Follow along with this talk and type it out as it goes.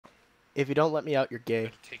If you don't let me out, you're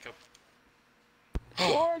gay. Take up.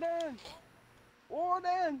 Warden!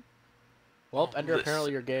 Warden! Well, Ender,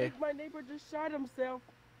 apparently you're I gay. think my neighbor just shot himself.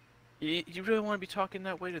 You really want to be talking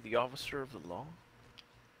that way to the officer of the law?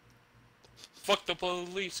 Fuck the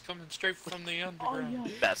police coming straight from the underground. Oh,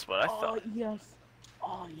 yes. That's what I Oh, thought. yes.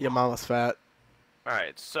 Oh, yes. Your mama's fat.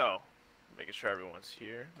 Alright, so, making sure everyone's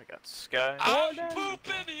here. We got Sky. I'm Warden!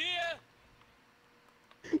 pooping here!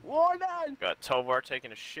 Warden! Got Tovar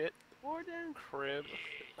taking a shit. Warden! Crib.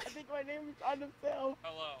 I think my neighbor shot himself.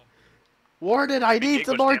 Hello. Warden, I need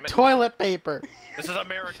some more toilet paper. This is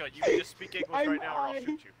America. You need to speak English I'm right now or I'll fine.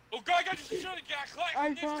 shoot you. Oh god, I got just shot a guy.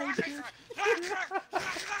 I'm fine.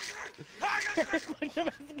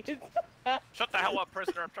 Shut the hell up,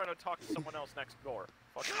 prisoner. I'm trying to talk to someone else next door.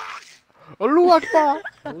 Fuck it. Allahu Akbar.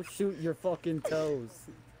 Don't shoot your fucking toes.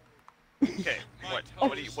 Okay,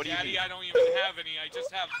 what do you Daddy, need? I don't even have any. I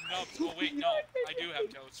just have nubs. Oh wait, no. I do have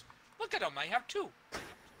toes. Look at them. I have two.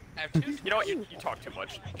 I have two. You know what? You talk too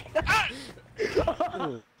much.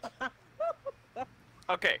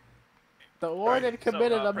 Okay. The warden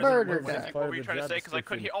committed a President, murder, what guy. were you trying to say? Because I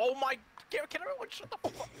couldn't hear. Oh my! Can everyone shut the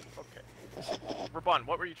fuck? Okay. Raban,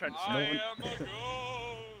 what were you trying to I say? am a ghost.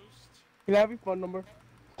 Can I have your phone number?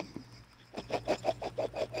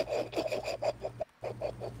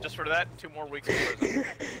 Just for that, 2 more weeks in prison.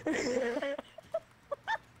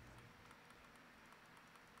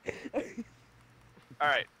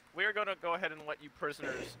 Alright, we are gonna go ahead and let you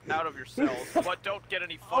prisoners out of your cells, but don't get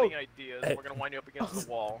any funny ideas. We're gonna wind you up against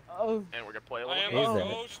the wall, Oh. and we're gonna play a I little am game. a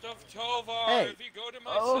ghost of Tovar. Hey. If you go to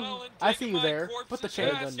my Oh. cell and I dig see in you my there. corpse's Put the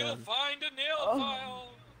chain gun ass, you'll down. find a nail Oh. file.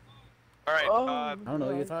 Alright, Oh. I don't know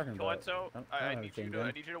what you're talking about. Kilento, don't I have a need chain you gun.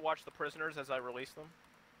 I need you to watch the prisoners as I release them.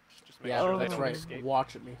 Just make Yeah, sure they that's don't right. escape.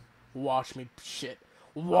 Watch me. Watch me shit.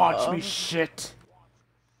 Watch me shit.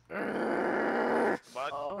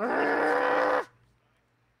 But, Oh god.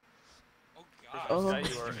 Oh. Sky,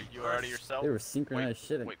 you are out of your cell. They were synchronized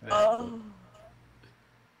shitting. wait, Oh.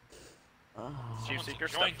 Chiefseeker,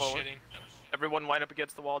 step Joint forward. shitting. Everyone line up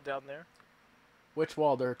against the wall down there. Which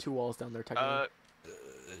wall? There are 2 walls down there, technically.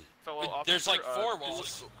 Fellow officer, There's like 4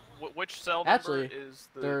 walls. Which cell Actually, number is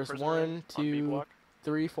the there's prisoner 1, on B 2, block?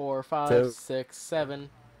 3, 4, 5, Two. 6, 7.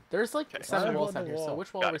 There's like Okay. 7 I'm walls on down the here, so wall.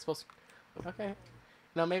 which wall Got are we it. supposed to... Okay.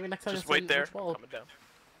 No, maybe next time Just it's wait in there. which wall. Coming down.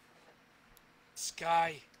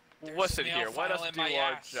 Sky. There's Listen a nail here, let us file in do my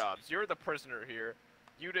our ass. jobs. You're the prisoner here.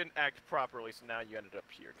 You didn't act properly, so now you ended up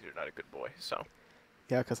here because you're not a good boy. So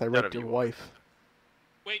Yeah, because I None raped of your you are. wife.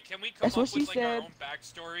 Wait, can we come That's up what with she like our said. own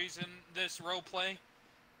backstories in this role play?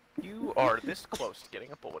 you are this close to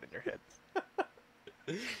getting a bullet in your head.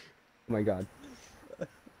 Oh my god.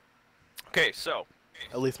 Okay, so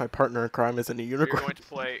At least my partner in crime isn't a we're unicorn. going to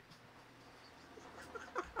play.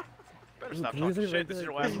 Better stop Can you talking say shit. This is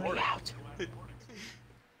your last right warning.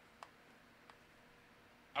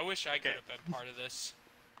 I wish I could have been part of this.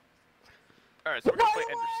 All right, so we're gonna play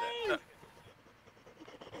Ender set.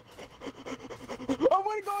 Oh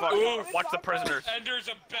my god! Fuck! Ooh, Watch the prisoners. Ender's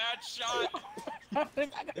a bad shot.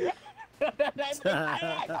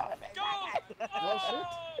 Go! Oh,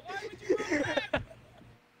 why would you run back?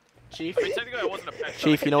 Chief, I mean, technically, I wasn't a pet.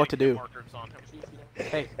 Chief, so I you know what to can't do. get markers on him.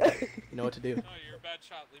 hey, you know what to do. No, you're a bad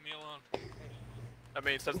shot. Leave me alone. I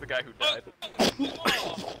mean, says the guy who died.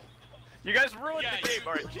 Oh, You guys ruined Yeah, the game. you-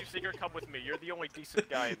 All right, Chiefseeker, come with me. You're the only decent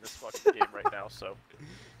guy in this fucking game right now. So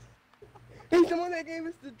He's the one that gave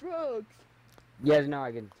us the drugs. Yes, now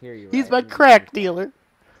I can hear you. He's my right? crack dealer.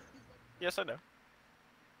 yes, I know.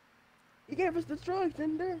 He gave us the drugs,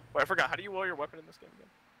 Ender. Wait, I forgot. How do you roll your weapon in this game again?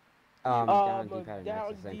 Down D-pad and X Down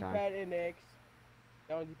at the same time. D-pad and X.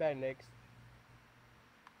 Down D-pad and X.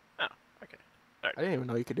 Oh, okay. I didn't even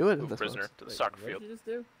know you could do it in Move this prisoner one. to the Wait, soccer what field. did you just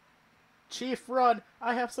do? Chief, run!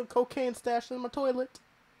 I have some cocaine stashed in my toilet.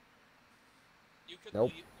 you could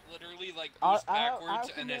Nope. literally like boost backwards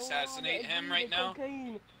I and know assassinate that him you right did now.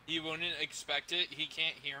 cocaine. He wouldn't expect it. He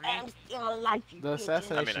can't hear me. I'm still alive, you The bitches.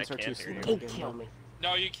 assassinations I are too can't slow. hear you. in Don't the game, kill though. me.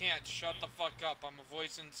 No, you can't. Shut the fuck up. I'm a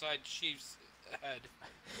voice inside Chief's head.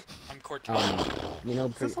 I'm Cortez. You know,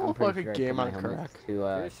 Is this I'm whole pretty fucking sure I game put on my helmet crack? to Pretty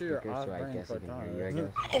sure speaker, you're so I off-brain guess I can Cortana, hear you, I isn't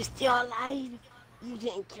it? guess. I'm still alive. You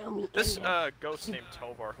didn't kill me. This Ender. ghost named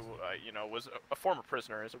Tovar, who you know was a former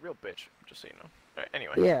prisoner, is a real bitch. Just so you know. Alright,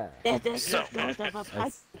 anyway. Yeah. So,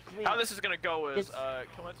 That's- how this is gonna go is,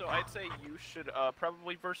 Kilento, I'd say you should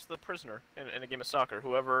probably verse the prisoner in a game of soccer.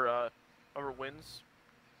 Whoever wins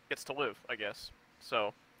gets to live, I guess.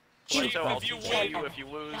 So, Chief, Kilento, I'll if you TTL win, you if you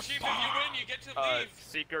lose. Chief, if you win, you get to leave.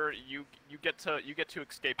 Seeker, you get to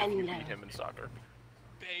escape if you beat him in soccer.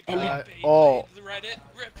 Baby, And- baby, oh. Reddit,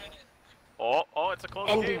 rip it. Oh, it's a close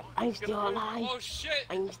And game. I'm It's gonna still win. alive. Oh shit!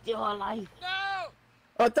 I'm still alive. No!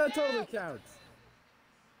 Oh, that totally counts.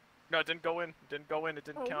 No, it didn't go in. It didn't go in. It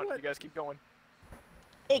didn't Oh, count. what? You guys keep going.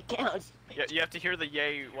 It counts. Yeah, you have to hear the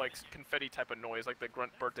yay, like, confetti type of noise, like the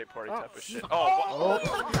grunt birthday party type of shit. Oh.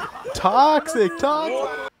 Oh, Toxic,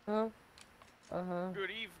 toxic. good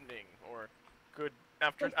evening, or good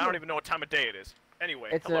afternoon. I don't even know what time of day it is. Anyway,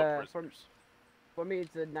 It's hello, for prisoners. me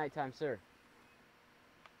it's nighttime, sir.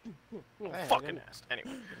 Hey, Fucking ass.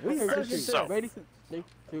 Anyway. So. Ready?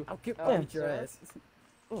 I'll kick your ass.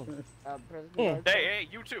 President. Yeah. Hey,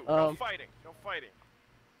 you two. No fighting. No fighting.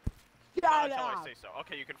 Shut Not until I up. say so.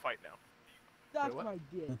 Okay, you can fight now. That's what? my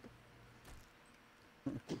dick.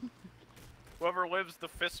 Whoever lives the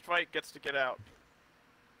fist fight gets to get out.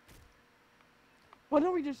 Why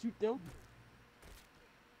don't we just shoot them?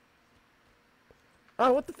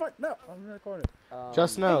 Oh, what the fuck? No, I'm in the corner.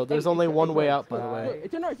 Just know, there's only one way out, by the way. Hey,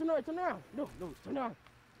 turn around. No, turn around.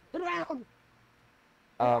 Turn around.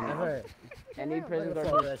 Any prisoners Like, are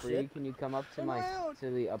follow that free, shit. can you come up to Turn around.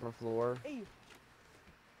 to the upper floor? Hey,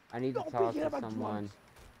 I need to don't talk forget to about someone. drugs.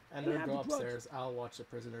 And You then have go the drugs. upstairs. I'll watch the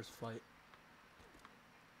prisoners fight.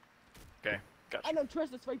 Okay, gotcha. I don't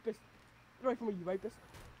trust this rapist. Get away from me, you rapist.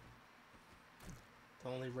 The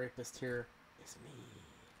only rapist here is me.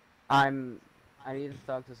 I need to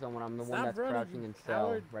talk to someone. I'm the one Stop that's running, crouching you in cell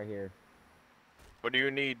coward. right here. What do you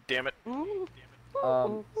need, damn it?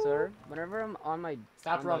 Sir, whenever I'm on my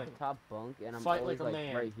Stop on running. the top bunk and I'm Fight always like a like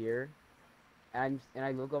man. right here, and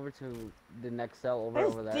I look over to the next cell over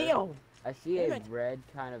Hey, there. Theo. I see Damn a it. red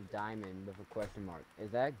kind of diamond with a question mark. Is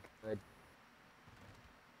that good?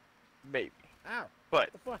 Maybe. Ow.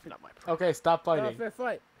 But The fuck? not my problem. Okay, stop Not a fighting. fair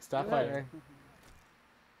fight. Stop Yeah. fighting.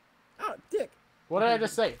 Oh, dick. What did I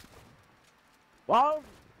just say? Well,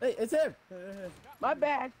 hey, it's him. My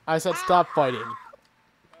bad. I said stop fighting.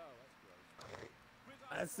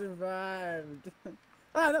 I survived.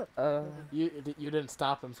 Ah, no. You didn't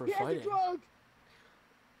stop him from He has the fighting. drug.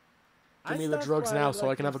 Give me I the stopped drugs now fighting so I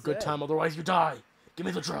like can have a you good said. time, otherwise you die. Give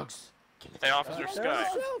me the drugs. Give me the Hey, drugs. Officer There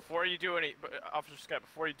Sky, yourself. before you do Officer Sky,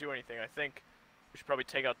 before you do anything, I think we should probably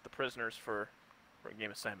take out the prisoners for a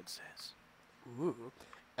game of Simon Says. Ooh.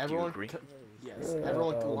 Everyone, agree? yes.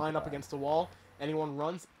 Everyone can line up against the wall. Anyone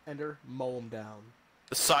runs, enter, mow them down.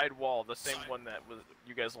 The side wall, the same one that was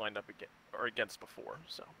you guys lined up against before.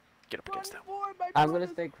 So get up against that one. I'm gonna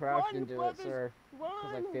stay crouched and do it, sir. Cause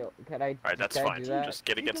I feel. Can I? All right, that's can I fine. do that? Just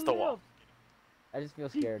get against the wall. I just feel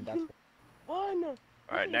scared. That's. One. All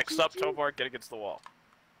right, next up, Tovar, get against the wall.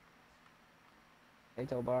 Hey,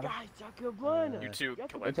 Tobar. Guys, I could run. You two, Y'all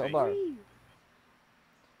can Hey, Kalente. Tobar.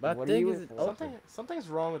 But What are thing you is, in it's for? open. Something's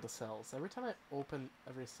wrong with the cells. Every time I open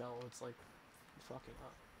every cell, it's like fucking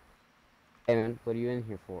up. Hey man, what are you in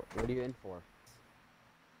here for? What are you in for?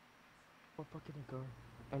 What fucking go?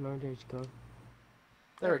 I learned there to go.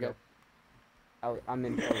 There we go. I'm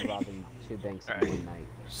in for robbing 2 banks in Alright. one night.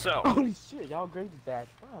 So Holy shit, y'all great with that.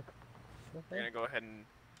 Fuck. we're gonna go ahead and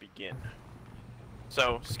begin.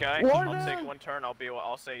 So Sky, Order! I'll take one turn.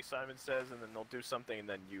 I'll say Simon Says, and then they'll do something, and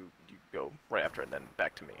then you go right after, and then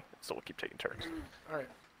back to me. So we'll keep taking turns. All right.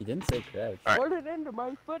 He didn't say crouch. All right. Put it into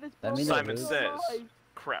my foot. It's That means Simon lose. Says,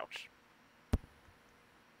 crouch.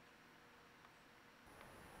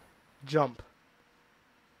 Jump.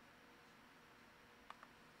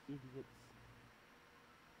 Idiots.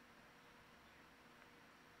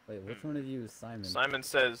 Wait, which one of you is Simon? Simon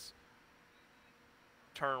Says,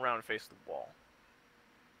 turn around and face the wall.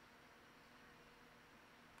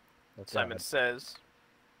 Oh, Simon God. Says,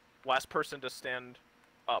 last person to stand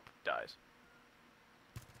up dies.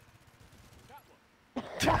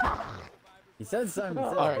 He said Simon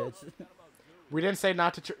said, Alright. bitch. We didn't say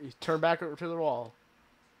not to turn back over to the wall.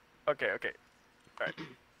 Okay. Alright.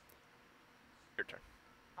 Your turn.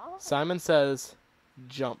 Simon Says,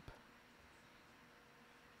 jump.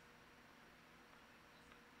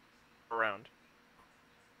 Around.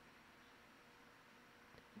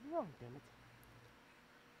 No, damn it.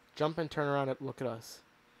 Jump and turn around and look at us.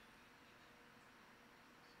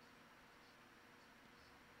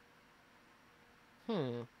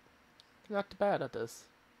 Not too bad at this.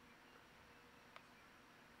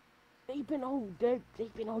 They've been on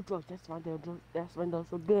drugs. That's why they're drunk. That's why they're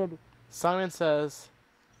so good. Simon Says,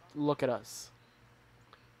 look at us.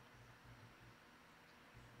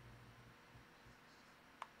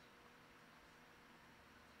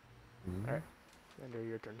 Alright. Ender,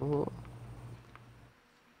 your turn.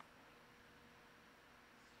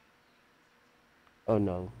 Oh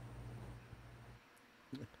no.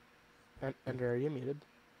 Ender, are you muted?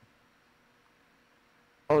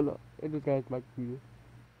 Oh no. It was guys my computer.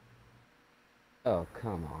 Oh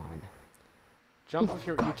come on. Jump if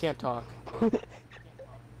you can't talk.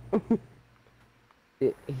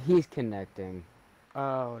 He's connecting.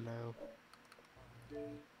 Oh no.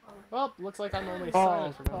 Well, looks like I'm only Oh,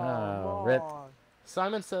 silent for now. Oh, rip.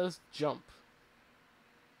 Simon says jump.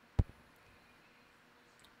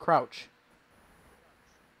 Crouch.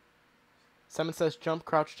 Simon says jump,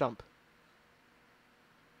 crouch, jump.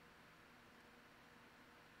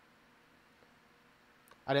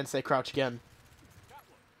 I didn't say crouch again.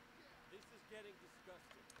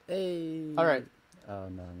 Hey. Alright. Oh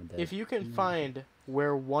no, I'm dead. If you can find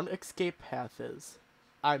where one escape path is,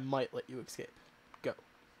 I might let you escape. Go.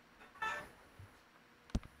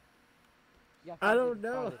 Yeah, I don't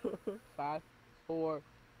know. 5, 4,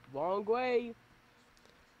 wrong way.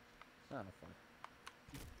 Oh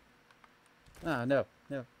fuck. Ah no,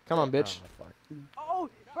 no. Come on, bitch. Oh, fuck. Oh,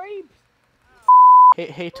 rapes.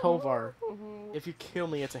 Hey, Tovar. If you kill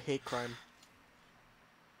me, it's a hate crime.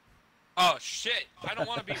 Oh shit! I don't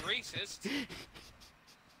want to be racist.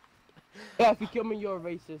 Yeah, if you kill me, you're a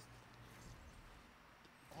racist.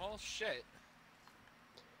 Well, shit.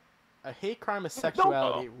 A hate crime is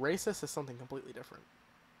sexuality. Racist is something completely different.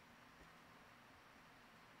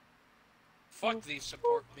 Fuck these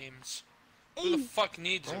support memes. Who the fuck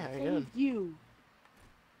needs Hey, them? how you doing? Thank you.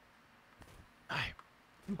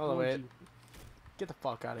 Hold on, wait. Get the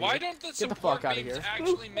fuck out of Why here. don't the Get the support fuck outta memes here.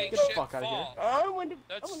 actually make Get the shit fuck outta here. fall? I want to.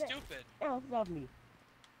 That's stupid. Oh, love me.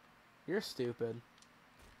 You're stupid.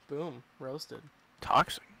 Boom. Roasted.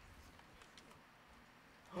 Toxic.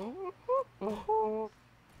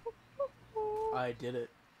 I did it.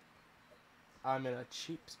 I'm in a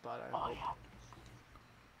cheap spot, I hope.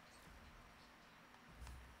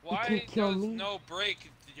 Why can kill does me. no break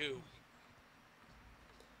do?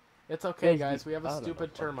 It's okay, There's guys. the We have a other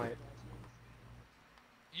stupid motherfucker. termite.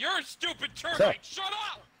 You're a stupid termite! Shut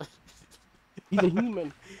up! He's a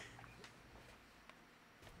human.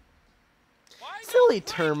 Why no Silly break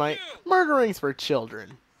termite. do? Murdering's for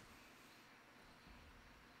children.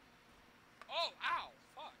 Oh, ow!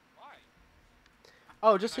 Fuck! Why?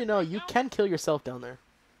 Oh, just so Can you I know, break you now? can kill yourself down there.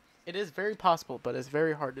 It is very possible, but it's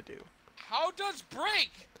very hard to do. How does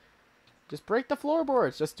break? Just break the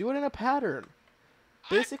floorboards. Just do it in a pattern.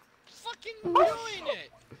 Basic. Fucking doing it!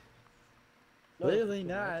 No, Clearly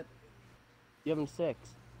not. You having sex?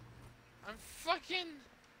 I'm fucking.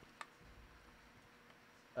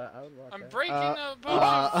 I would watch I'm that. breaking a bunch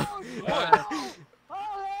uh, of wood.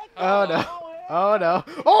 Oh no. Oh no.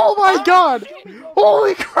 Oh my god!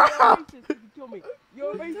 Holy crap!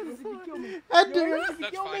 You're a racist if you kill me. Ender! You're a racist if you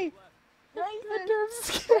That's kill fine. me. Ender, I'm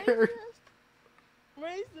scared.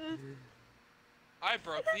 Racist. I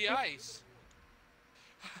broke the ice.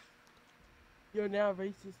 You're now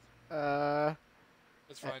racist.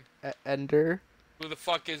 That's fine. Ender, Who the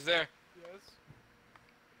fuck is there?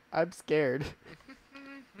 I'm scared.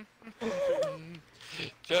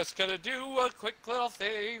 Just gonna do a quick little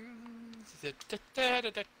thing. Wait,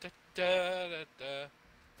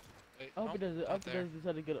 I hope nope, it doesn't. I not hope it there. doesn't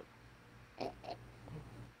decide to get up.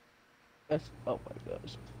 That's. Oh my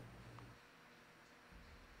gosh.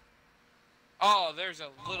 Oh, there's a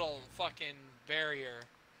little fucking barrier.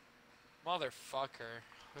 Motherfucker.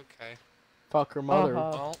 Okay. Fuck her mother.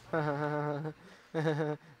 Uh-huh.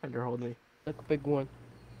 Well, Ender, hold me. Like a big one.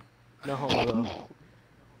 No homo though.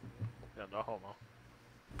 Yeah, no homo.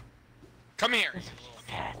 come here.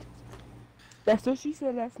 That's what she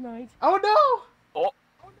said last night. Oh no!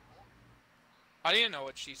 I didn't know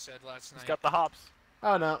what she said last He's night. got the hops.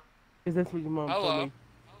 Oh no. Is that what your mom told Hello. me?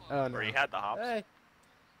 Oh no. Or he had the hops. Hey.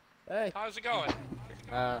 Hey. How's it going?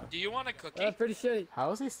 Do you want a cookie? Pretty shitty.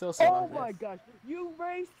 How is he still so Oh my gosh. You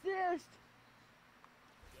racist!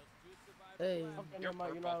 Hey. Okay, never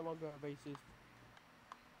mind. You're no longer a racist.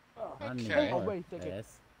 Oh, Okay. Oh, wait a second.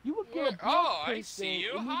 Yes. You would get a Oh, I blood see tasting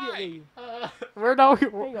you. Hi. immediately. We're no.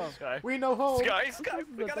 Hang on. Sky. We know home. Sky,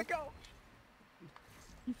 we gotta go.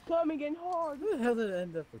 He's coming in hard. Who the hell did it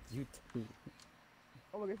end up with you two?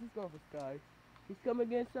 Oh my gosh, he's going for Sky. He's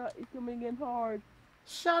coming in. He's coming in hard.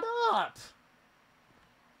 Shut up!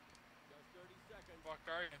 Fuck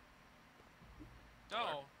are you?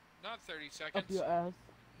 No, not 30 Up seconds. your ass.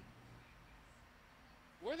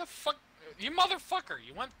 Where the fuck? You motherfucker!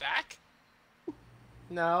 You went back?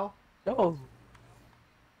 No. No.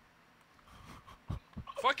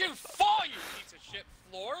 Fucking fall, you piece of shit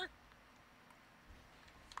floor!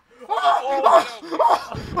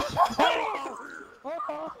 Where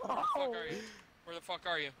the fuck are you? Where the fuck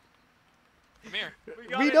are you? Come here.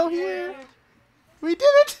 We know here. We did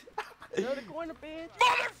it. You're the corner, bitch.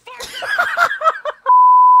 Motherfucker!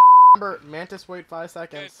 Remember, Mantis, wait 5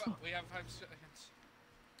 Okay, seconds. we have 5 seconds.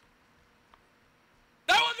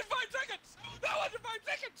 That wasn't 5 seconds! That Slow under 5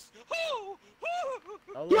 seconds! Ooh! Ooh!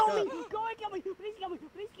 Oh, look Kill up. me! Go ahead, kill me! Please kill me!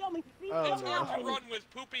 Please kill me! Please Oh, kill It's me! no. hard to I run with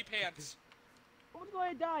poopy pants. want to go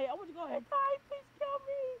ahead and die. I want to go ahead and die. Please kill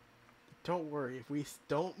me. Don't worry, if we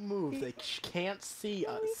don't move, they can't see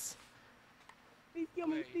us. Please kill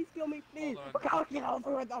me. Wait, Please kill me. Please. hold on. Okay, I'll get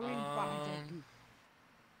over it. I'm really fine. Thank you.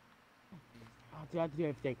 I'll do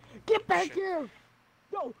everything. Get back Shit. here!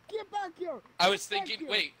 No, get back here! I was Get back thinking,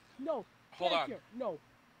 here. wait, No. hold back on. Here. No.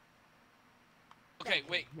 Okay,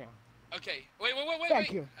 wait, Now. okay, wait. Back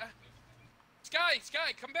here. Sky,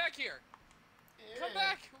 come back here. Come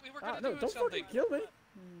back. We were gonna No, do don't something. fucking kill me.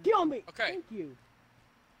 Kill me. Okay. Thank you.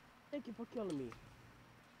 Thank you for killing me.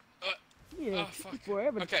 Uh, Yeah, oh, took you fuck.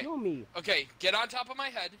 forever to Okay. kill me. Okay, get on top of my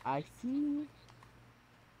head. I see.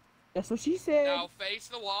 That's what she said. Now face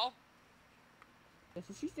the wall. That's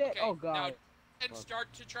what she said. Okay, Oh now God. and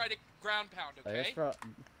start to try to ground pound, That's okay?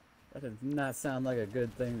 that does not sound like a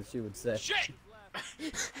good thing that she would say. Shit!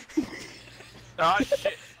 Ah,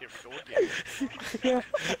 shit. Here we go again.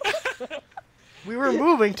 We were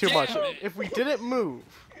moving too much. Damn it. If we didn't move,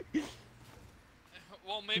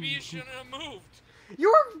 Well, maybe you shouldn't have moved.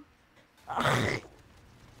 you were.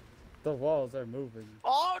 The walls are moving.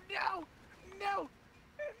 Oh no! No!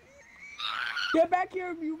 Get back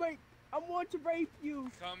here, you rape! I want to rape you.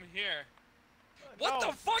 Come here. What No,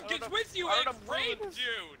 the fuck I is don't with you, I and don't know rape, this.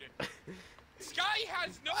 dude? Sky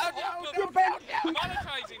has no no, hope get of back.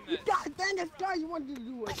 monetizing this. God dang it, Sky, you wanted to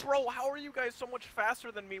do it. Bro, how are you guys so much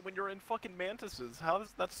faster than me when you're in fucking mantises?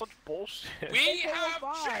 That's such bullshit. We It's Halo have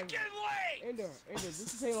 5. chicken legs! Ender,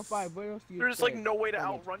 this is Halo 5. What else do you There's like expect? no way to Damn it.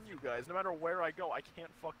 outrun you guys. No matter where I go, I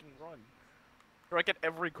can't fucking run. You're like at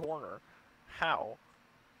every corner. How?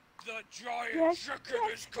 The giant Yes, chicken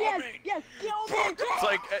yes, is coming! yes, kill me!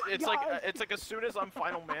 It's like as soon as I'm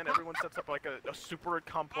final man, everyone sets up like a super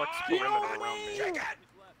complex I perimeter want around me. chicken!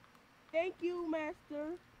 Thank you,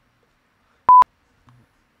 Master.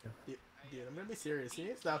 Dude, I'm gonna be serious. You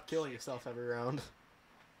need to stop killing yourself every round.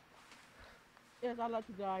 Yes, I like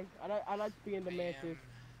to die. I like to be in the mantis.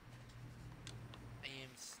 I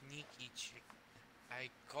am sneaky chicken. I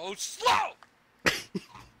go slow!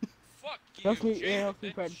 Fuck you, Helps me, Jake, it helps me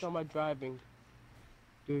bitch. practice on my driving.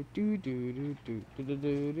 Do do do do do do do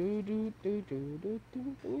do do do do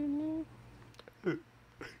do do.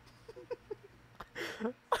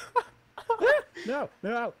 No,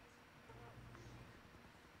 no.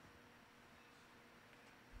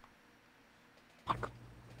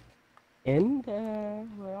 Ender,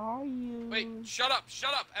 where are you? Wait, shut up,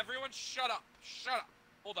 everyone shut up,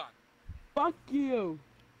 hold on. Fuck you!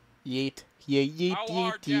 Yeet, yeet, How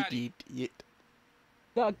yeet, are yeet, yeet, Daddy? yeet.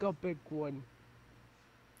 Suck a big one.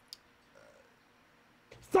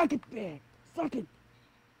 Suck it big! Suck it!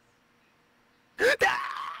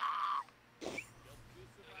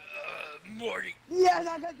 Morty. Yes,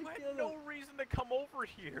 I got to You had kill no him! reason to come over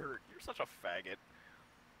here. You're such a faggot.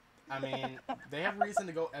 I mean, they have reason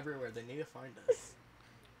to go everywhere. They need to find us.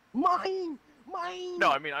 Mine! Mine!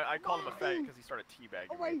 No, I mean I called him a faggot because he started teabagging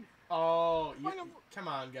Oh, me. wait! Oh, Find him. come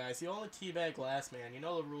on, guys. You only teabag last man. You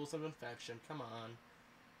know the rules of infection. Come on.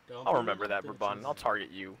 Don't I'll be remember that, little Brabant. bitches. I'll target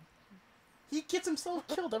you. He gets himself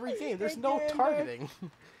killed every game. There's no Again, targeting.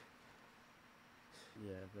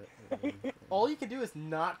 Yeah, but. All you can do is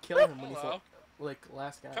not kill him when he's Hello. like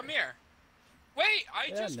last guy. Come here. Wait, I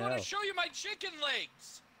Yeah, just want no. to show you my chicken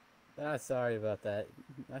legs. Ah, sorry about that.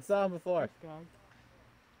 I saw him before. This guy.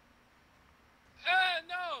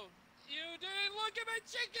 No. You didn't look at my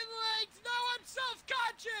chicken legs. Now I'm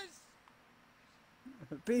self-conscious.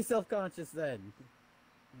 Be self-conscious then.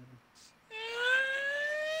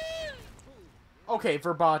 Okay,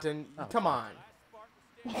 Verboten, Oh, come on.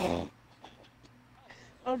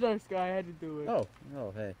 I'm sorry, Sky, I had to do it. Oh,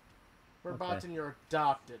 hey. Verboten, you're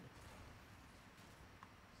adopted.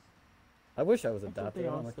 I wish I was That's what adopted. they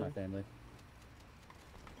I don't all like my say. family.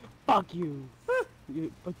 Fuck you!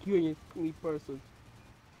 Fuck you and your skinny person.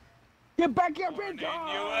 Get back here, Born in big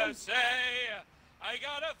dog! USA. I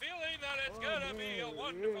got a feeling that it's gonna be a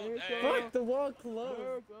wonderful day. Fuck, the wall closed.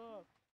 America.